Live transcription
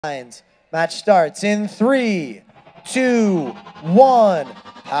lines. Match starts in 3, 2, 1.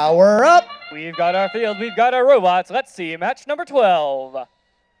 Power up. We've got our field, we've got our robots. Let's see, match number 12.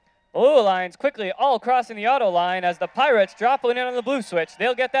 Blue lines quickly all crossing the auto line as the Pirates drop in on the blue switch.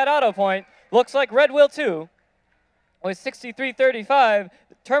 They'll get that auto point. Looks like Red will too. With 63.35,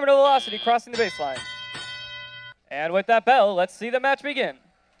 terminal velocity crossing the baseline. And with that bell, let's see the match begin.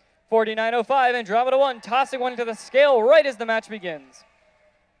 49.05, Andromeda 1 tossing one to the scale right as the match begins.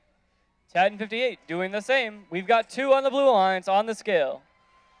 10.58 doing the same. We've got 2 on the blue lines on the scale.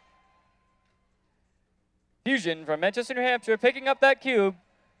 Fusion from Manchester, New Hampshire picking up that cube.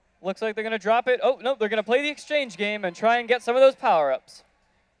 Looks like they're going to drop it. Oh, no, they're going to play the exchange game and try and get some of those power-ups.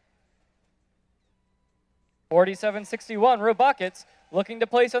 47.61, Robockets looking to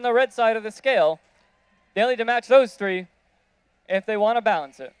place on the red side of the scale. They'll need to match those 3 if they want to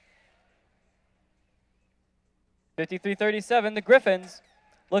balance it. 53.37, the Griffins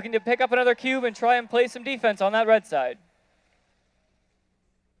looking to pick up another cube and try and play some defense on that red side.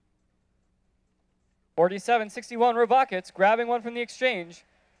 47.61, Robockets grabbing one from the exchange,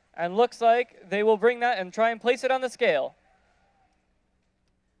 and looks like they will bring that and try and place it on the scale.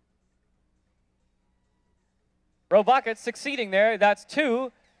 Robockets succeeding there. That's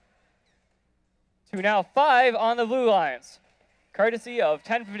 2 to now 5 on the blue lines, courtesy of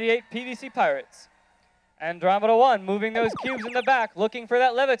 10.58 PVC Pirates. Andromeda 1 moving those cubes in the back, looking for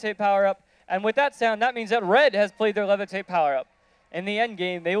that levitate power-up. And with that sound, that means that Red has played their levitate power-up. In the end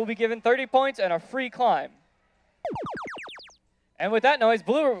game, they will be given 30 points and a free climb. And with that noise,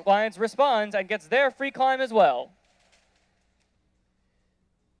 Blue Lions responds and gets their free climb as well.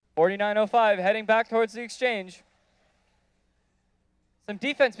 49.05 heading back towards the exchange. Some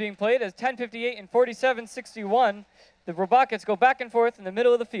defense being played as 10.58 and 47.61. The Robockets go back and forth in the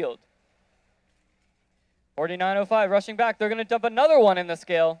middle of the field. 49.05 rushing back. They're going to dump another one in the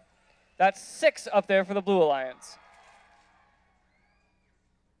scale. That's 6 up there for the Blue Alliance.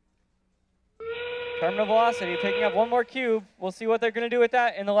 Terminal velocity picking up one more cube. We'll see what they're going to do with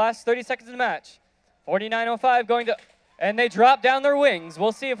that in the last 30 seconds of the match. 49.05 going to, and they drop down their wings.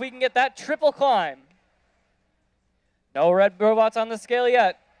 We'll see if we can get that triple climb. No red robots on the scale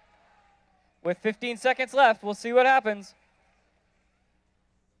yet. With 15 seconds left, we'll see what happens.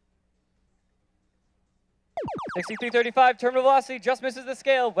 63.35, terminal velocity just misses the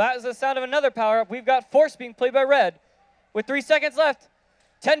scale. That is the sound of another power-up. We've got Force being played by Red. With 3 seconds left,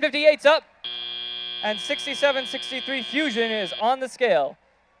 10.58's up. And 67.63 Fusion is on the scale.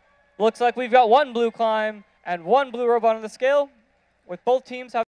 Looks like we've got 1 blue climb and 1 blue robot on the scale, with both teams having